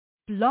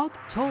Blog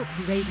Talk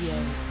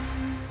Radio.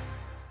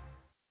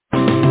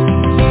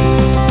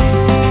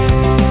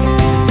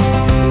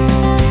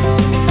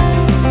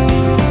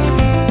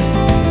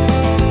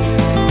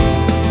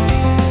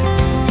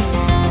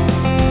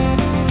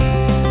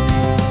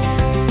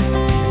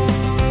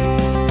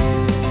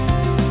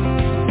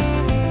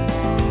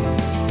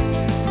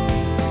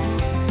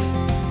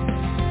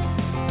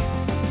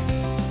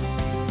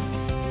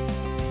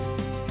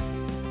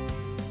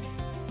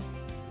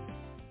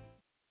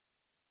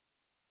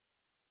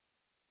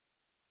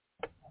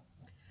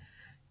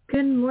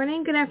 Good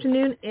morning, good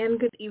afternoon, and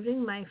good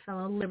evening, my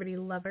fellow Liberty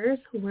lovers,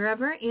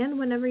 wherever and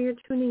whenever you're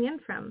tuning in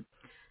from.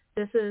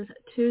 This is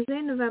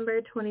Tuesday, November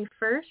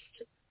 21st,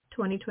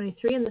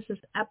 2023, and this is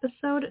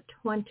episode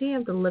 20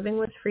 of the Living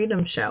with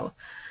Freedom show.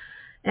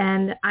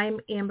 And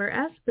I'm Amber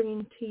S.,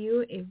 bringing to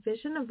you a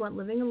vision of what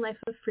living a life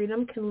of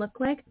freedom can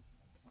look like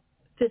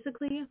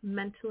physically,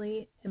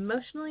 mentally,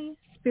 emotionally,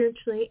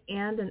 spiritually,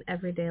 and in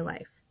everyday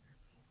life.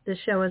 This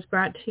show is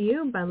brought to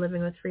you by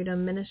Living with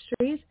Freedom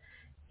Ministries,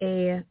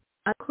 a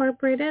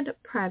unincorporated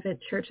private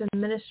church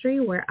and ministry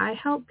where I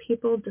help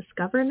people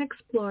discover and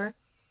explore,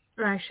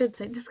 or I should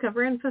say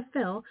discover and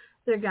fulfill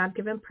their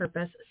God-given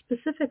purpose,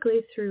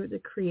 specifically through the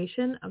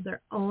creation of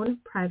their own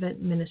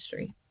private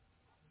ministry.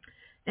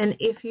 And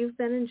if you've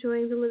been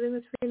enjoying the Living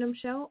with Freedom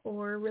show,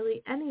 or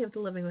really any of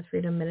the Living with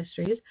Freedom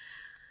ministries,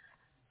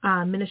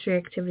 ministry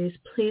activities,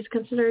 please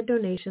consider a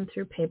donation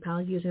through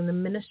PayPal using the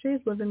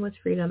ministry's Living with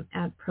Freedom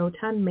at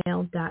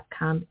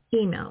protonmail.com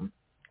email.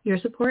 Your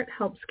support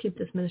helps keep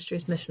this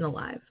ministry's mission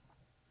alive.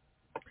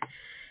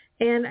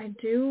 And I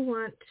do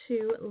want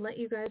to let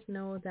you guys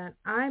know that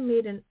I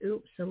made an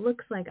oops. It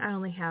looks like I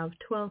only have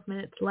 12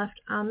 minutes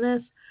left on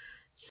this.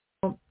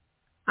 So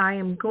I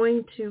am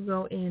going to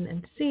go in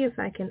and see if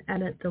I can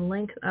edit the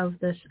length of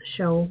this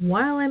show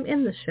while I'm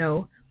in the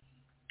show.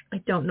 I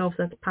don't know if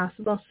that's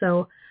possible,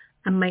 so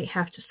I might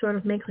have to sort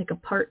of make like a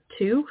part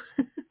 2.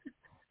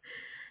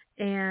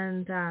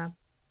 And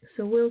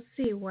so we'll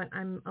see what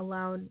I'm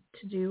allowed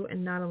to do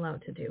and not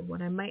allowed to do.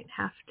 What I might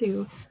have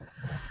to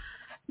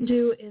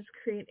do is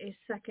create a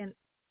second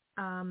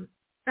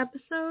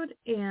episode,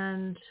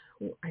 and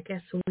I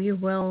guess we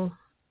will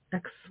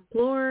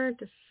explore,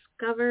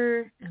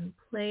 discover, and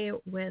play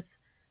with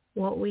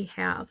what we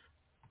have.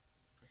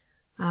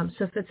 So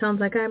if it sounds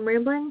like I'm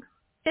rambling,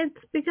 it's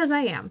because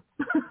I am.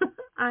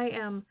 I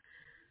am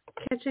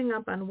catching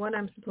up on what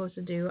I'm supposed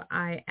to do.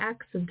 I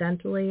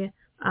accidentally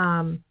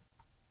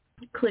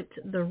clicked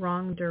the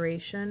wrong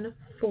duration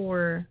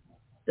for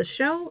the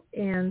show,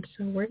 and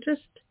so we're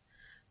just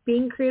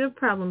being creative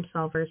problem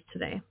solvers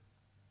today.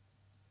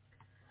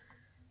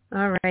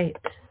 All right.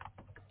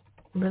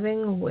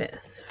 Living with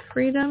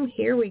Freedom.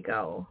 Here we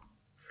go.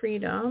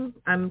 Freedom.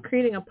 I'm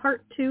creating a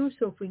part 2,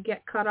 so if we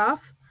get cut off,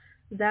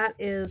 that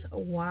is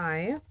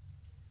why.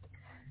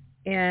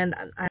 And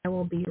I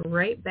will be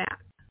right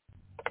back.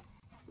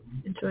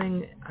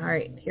 All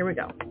right, here we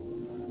go.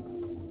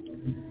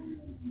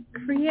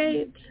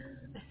 Create.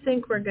 I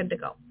think we're good to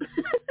go.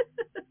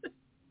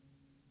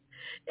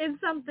 It's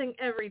something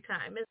every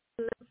time, isn't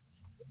it?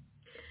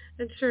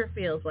 It sure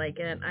feels like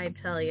it, I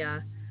tell ya.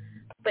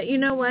 But you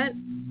know what?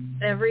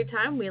 Every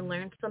time we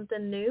learn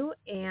something new,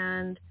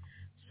 and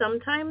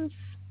sometimes,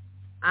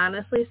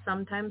 honestly,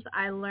 sometimes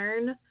I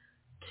learn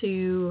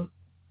to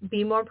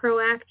be more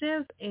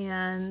proactive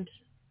and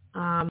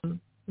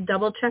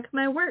double check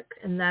my work,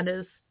 and that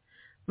is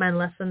my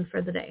lesson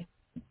for the day.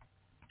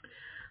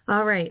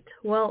 All right.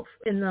 Well,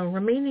 in the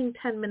remaining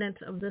 10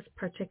 minutes of this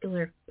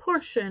particular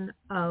portion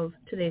of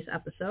today's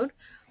episode,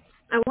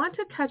 I want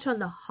to touch on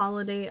the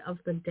holiday of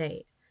the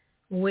day,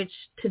 which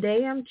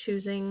today I'm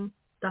choosing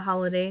the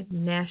holiday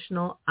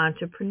National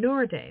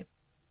Entrepreneur Day.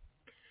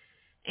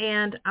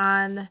 And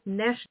on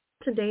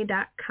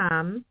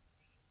nationaltoday.com,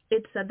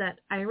 it said that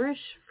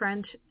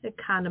Irish-French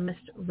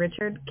economist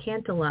Richard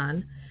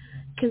Cantillon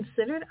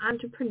considered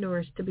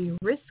entrepreneurs to be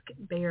risk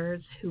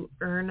bearers who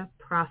earn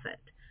profit.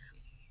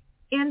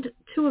 And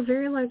to a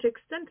very large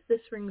extent,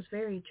 this rings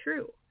very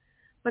true.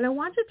 But I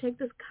want to take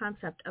this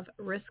concept of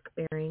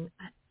risk-bearing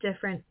a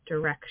different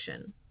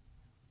direction.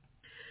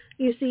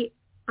 You see,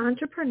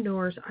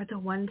 entrepreneurs are the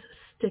ones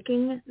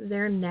sticking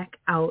their neck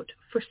out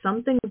for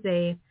something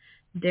they,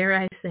 dare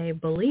I say,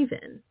 believe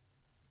in.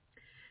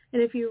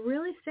 And if you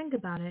really think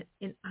about it,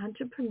 an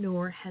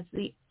entrepreneur has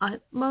the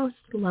utmost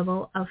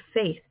level of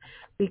faith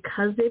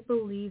because they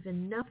believe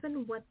enough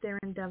in what their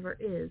endeavor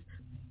is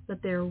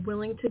that they're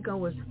willing to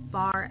go as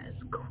far as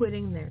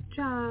quitting their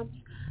jobs,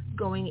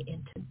 going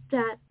into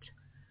debt,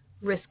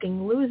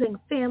 risking losing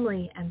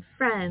family and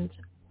friends,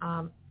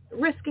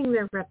 risking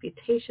their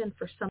reputation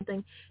for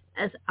something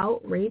as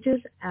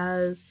outrageous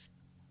as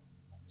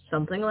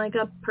something like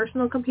a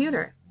personal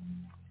computer.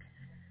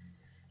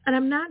 And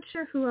I'm not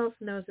sure who else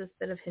knows this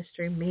bit of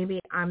history.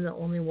 Maybe I'm the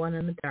only one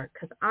in the dark,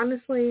 because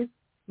honestly,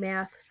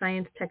 math,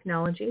 science,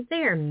 technology,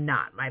 they are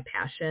not my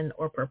passion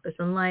or purpose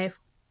in life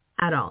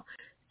at all.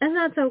 And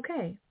that's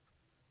okay.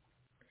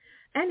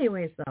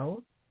 Anyways,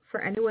 though, for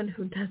anyone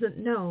who doesn't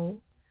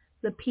know,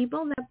 The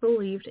people that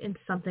believed in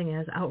something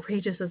as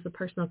outrageous as the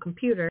personal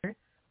computer,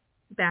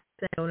 back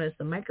then known as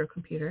the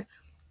microcomputer,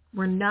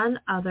 were none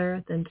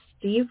other than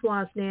Steve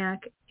Wozniak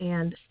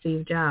and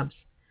Steve Jobs.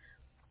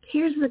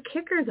 Here's the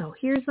kicker, though.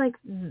 Here's like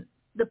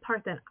the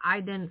part that I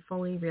didn't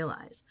fully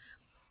realize.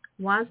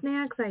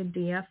 Wozniak's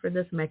idea for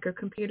this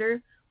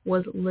microcomputer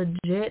was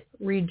legit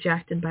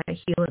rejected by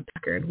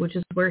Hewlett-Packard, which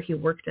is where he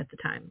worked at the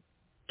time.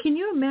 Can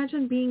you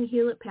imagine being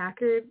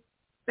Hewlett-Packard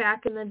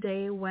back in the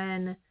day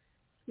when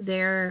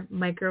their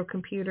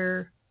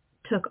microcomputer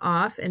took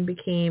off and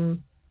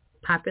became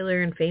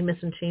popular and famous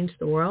and changed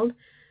the world?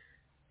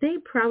 They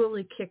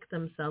probably kicked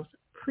themselves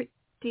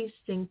pretty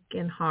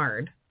stinking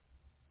hard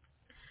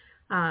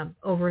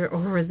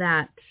over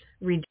that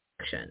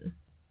rejection.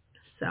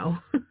 So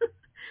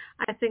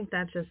I think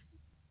that's just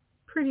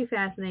pretty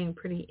fascinating,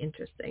 pretty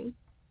interesting.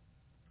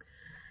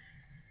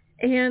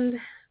 And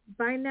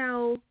by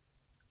now,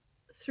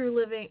 through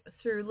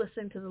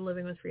listening to the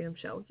Living with Freedom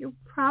show, you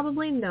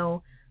probably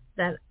know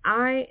that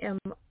I am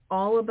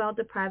all about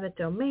the private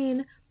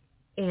domain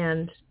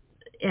and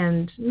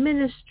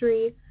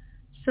ministry.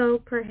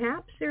 So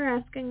perhaps you're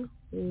asking,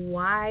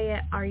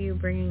 why are you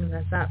bringing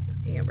this up,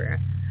 Amber?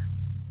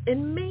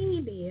 And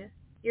maybe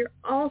you're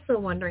also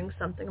wondering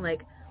something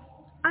like,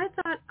 I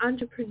thought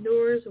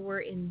entrepreneurs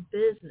were in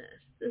business,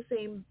 the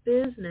same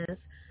business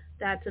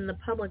that's in the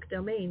public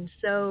domain.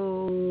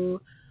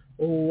 So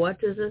what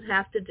does this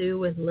have to do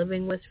with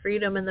living with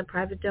freedom in the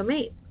private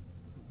domain?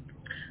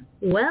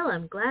 Well,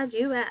 I'm glad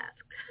you asked.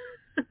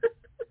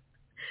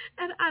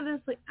 And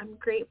honestly, I'm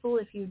grateful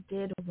if you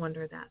did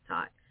wonder that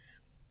thought,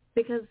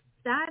 because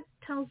that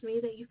tells me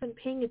that you've been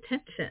paying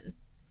attention.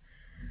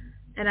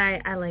 And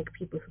I like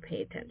people who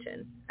pay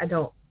attention. I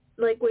don't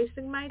like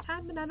wasting my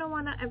time, and I don't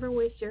want to ever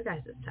waste your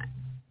guys' time.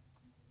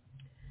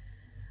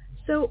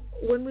 So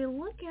when we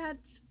look at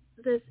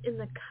this in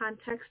the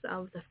context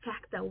of the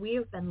fact that we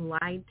have been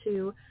lied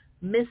to,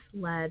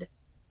 misled,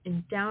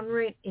 and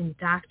downright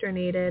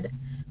indoctrinated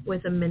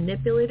with a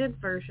manipulated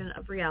version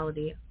of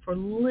reality for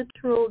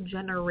literal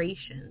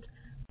generations,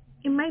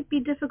 it might be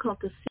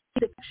difficult to see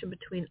the connection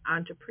between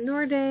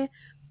Entrepreneur Day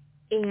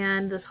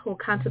and this whole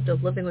concept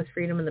of living with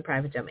freedom in the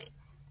private domain.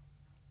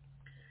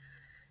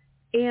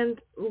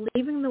 And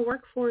leaving the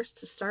workforce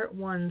to start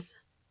one's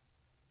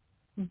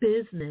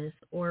business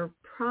or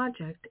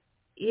project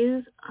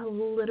is a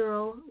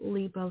literal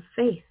leap of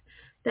faith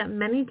that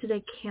many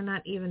today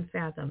cannot even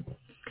fathom.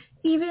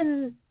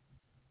 Even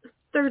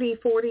 30,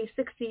 40,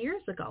 60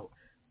 years ago,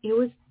 it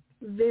was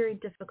very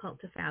difficult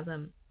to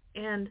fathom.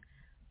 And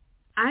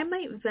I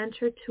might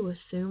venture to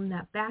assume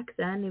that back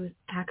then it was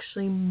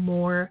actually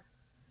more,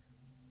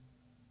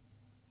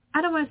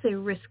 I don't want to say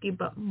risky,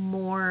 but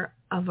more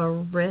of a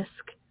risk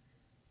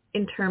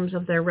in terms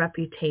of their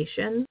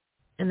reputation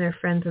and their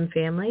friends and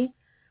family.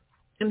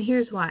 And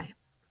here's why.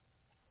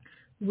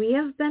 We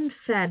have been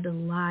fed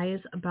lies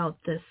about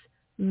this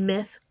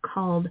myth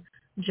called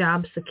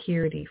job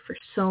security for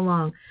so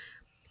long.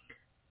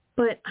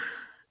 But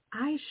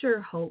I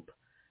sure hope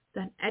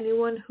that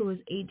anyone who was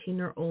 18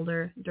 or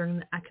older during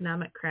the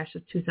economic crash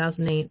of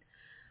 2008,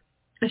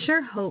 I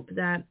sure hope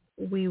that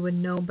we would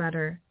know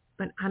better.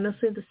 But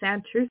honestly, the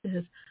sad truth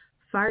is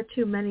far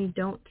too many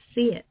don't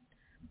see it.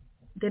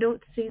 They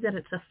don't see that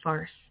it's a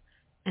farce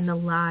and a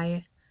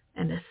lie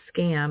and a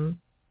scam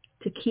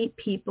to keep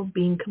people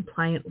being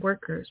compliant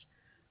workers.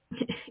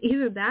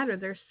 Either that or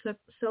they're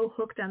so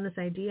hooked on this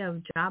idea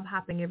of job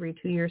hopping every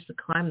 2 years to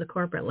climb the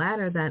corporate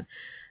ladder that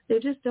they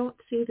just don't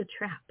see the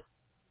trap.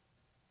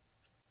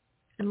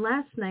 And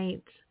last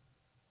night,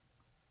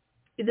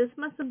 this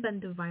must have been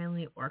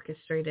divinely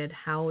orchestrated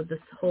how this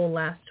whole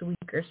last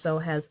week or so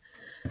has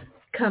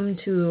come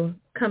to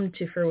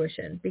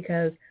fruition,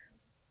 because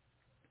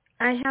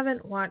I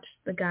haven't watched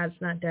the God's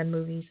Not Dead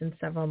movies in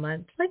several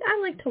months. Like,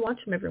 I like to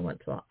watch them every once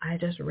in a while. I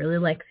just really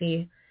like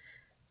the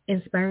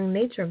inspiring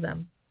nature of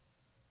them.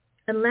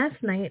 And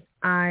last night,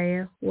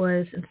 I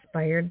was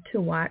inspired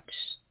to watch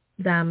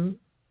them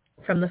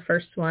from the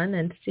first one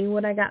and see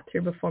what I got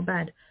through before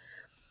bed.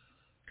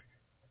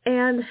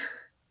 And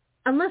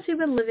unless you've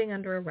been living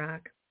under a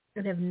rock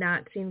and have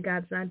not seen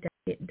God's Not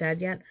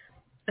Dead yet,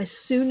 as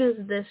soon as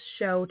this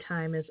show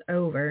time is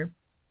over,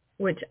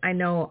 which I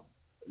know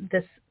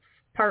this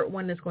part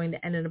 1 is going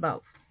to end in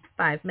about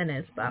 5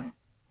 minutes, but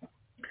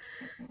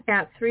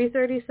at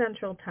 3:30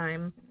 Central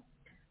Time,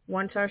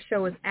 once our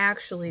show is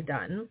actually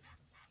done,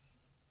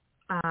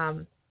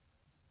 I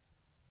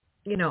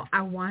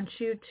want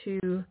you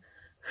to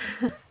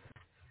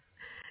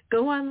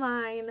go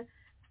online,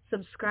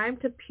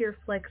 subscribe to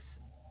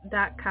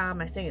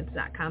PureFlix.com. I think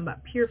it's .com,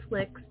 but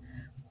PureFlix.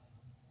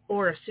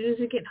 Or as soon as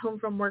you get home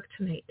from work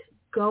tonight,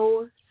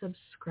 go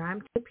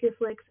subscribe to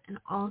PureFlix, and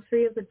all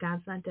 3 of the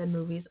God's Not Dead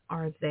movies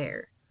are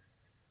there.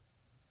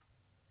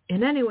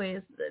 And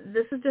anyways,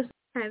 this is just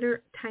kind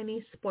of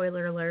tiny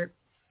spoiler alert.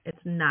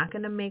 It's not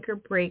going to make or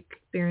break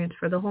experience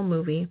for the whole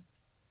movie.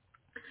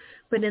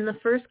 But in the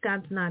first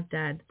God's Not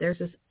Dead, there's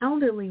this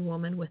elderly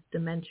woman with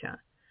dementia.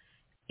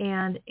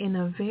 And in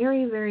a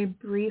very, very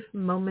brief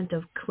moment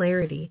of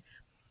clarity,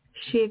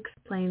 She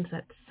explains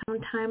that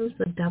sometimes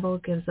the devil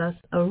gives us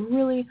a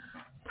really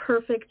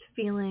perfect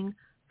feeling,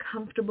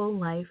 comfortable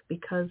life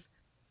because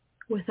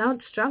without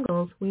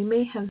struggles, we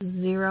may have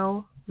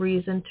zero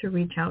reason to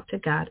reach out to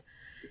God,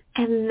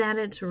 and that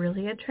it's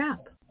really a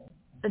trap,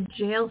 a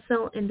jail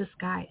cell in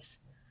disguise.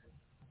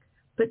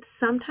 But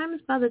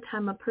sometimes by the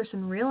time a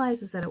person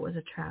realizes that it was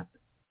a trap,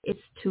 it's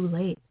too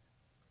late.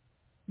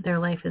 Their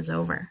life is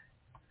over.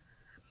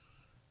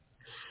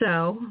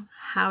 So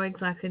how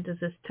exactly does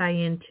this tie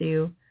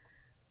into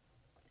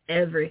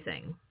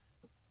everything?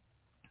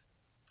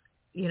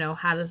 You know,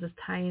 how does this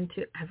tie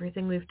into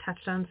everything we've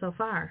touched on so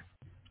far?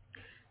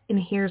 And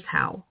here's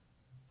how.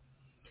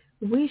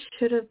 We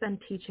should have been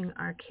teaching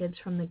our kids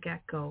from the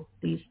get-go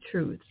these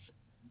truths.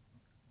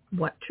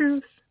 What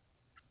truths?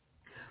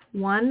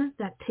 One,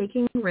 that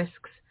taking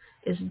risks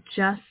is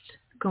just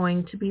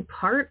going to be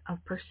part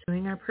of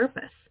pursuing our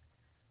purpose.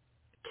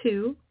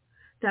 Two,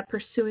 that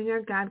pursuing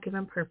our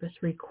God-given purpose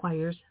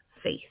requires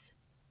faith.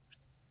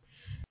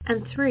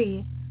 And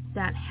three,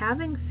 that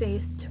having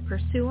faith to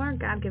pursue our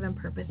God-given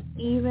purpose,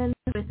 even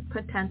with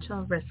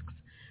potential risks,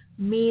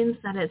 means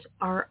that it's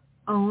our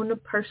own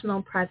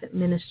personal private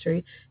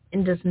ministry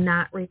and does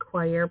not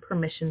require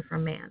permission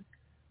from man.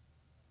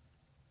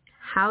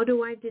 How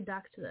do I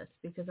deduct this?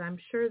 Because I'm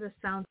sure this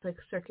sounds like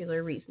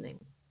circular reasoning.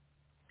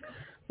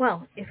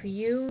 Well, if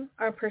you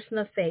are a person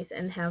of faith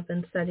and have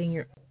been studying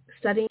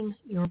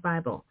your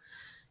Bible,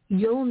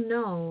 you'll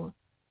know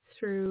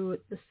through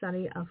the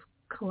study of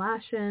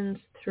Colossians,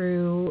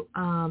 through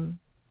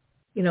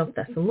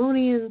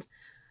Thessalonians,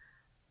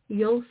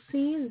 you'll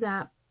see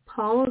that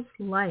Paul's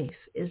life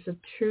is a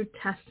true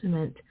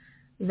testament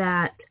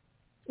that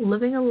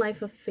living a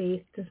life of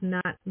faith does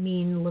not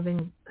mean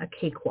living a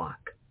cakewalk.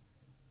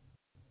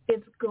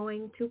 It's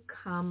going to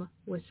come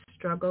with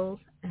struggles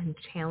and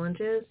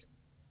challenges,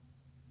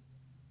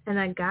 and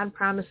that God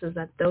promises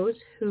that those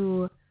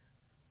who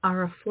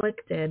are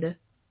afflicted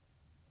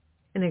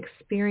and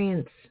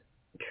experience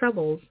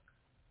troubles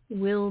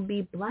will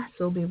be blessed,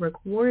 will be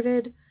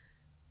rewarded,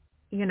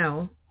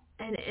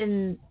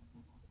 and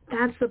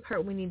that's the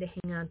part we need to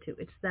hang on to.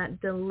 It's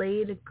that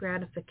delayed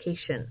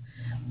gratification.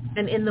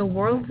 And in the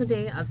world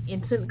today of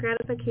instant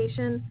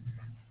gratification,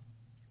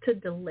 to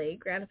delay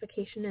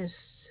gratification is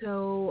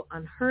so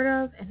unheard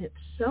of, and it's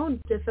so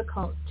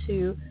difficult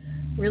to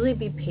really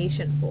be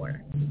patient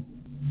for.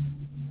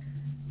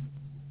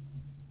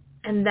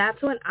 And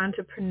that's what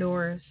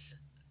entrepreneurs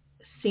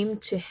seem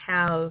to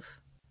have,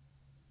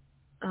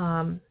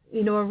 a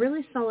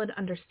really solid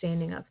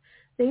understanding of.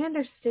 They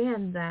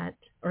understand that,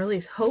 or at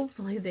least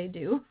hopefully they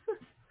do.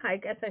 I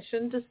guess I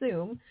shouldn't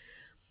assume.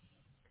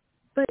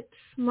 But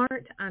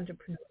smart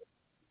entrepreneurs.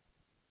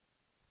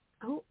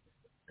 Oh,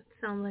 it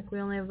sounds like we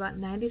only have about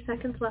 90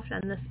 seconds left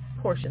on this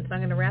portion, so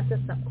I'm going to wrap this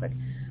up quick.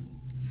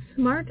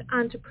 Smart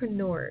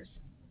entrepreneurs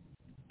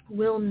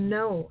will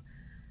know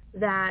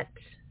that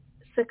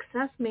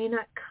success may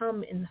not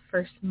come in the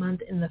first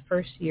month, in the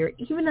first year,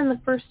 even in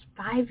the first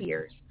 5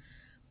 years.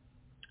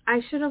 I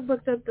should have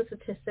looked up the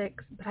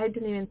statistics, but I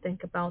didn't even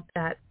think about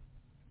that,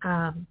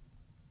 prior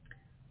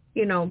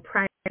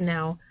to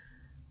now.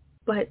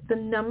 But the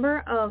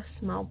number of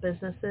small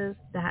businesses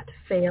that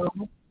fail,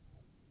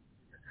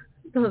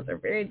 those are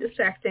very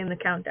distracting, the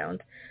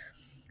countdowns.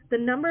 The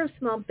number of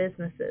small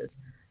businesses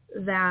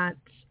that,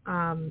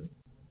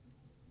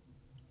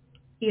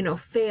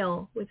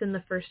 fail within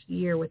the first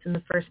year, within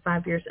the first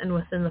 5 years, and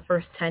within the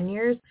first 10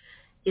 years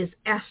is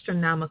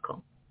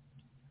astronomical.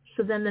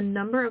 So then the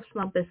number of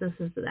small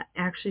businesses that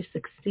actually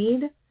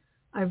succeed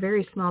are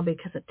very small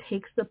because it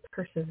takes the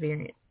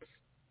perseverance.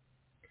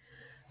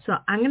 So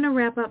I'm going to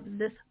wrap up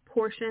this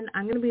portion.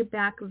 I'm going to be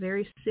back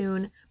very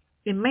soon.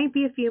 It might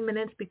be a few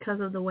minutes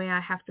because of the way I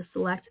have to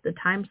select the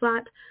time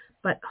slot,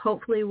 but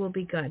hopefully we'll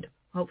be good.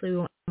 Hopefully we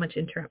won't have much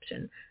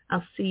interruption.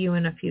 I'll see you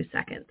in a few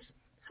seconds.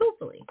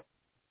 Hopefully.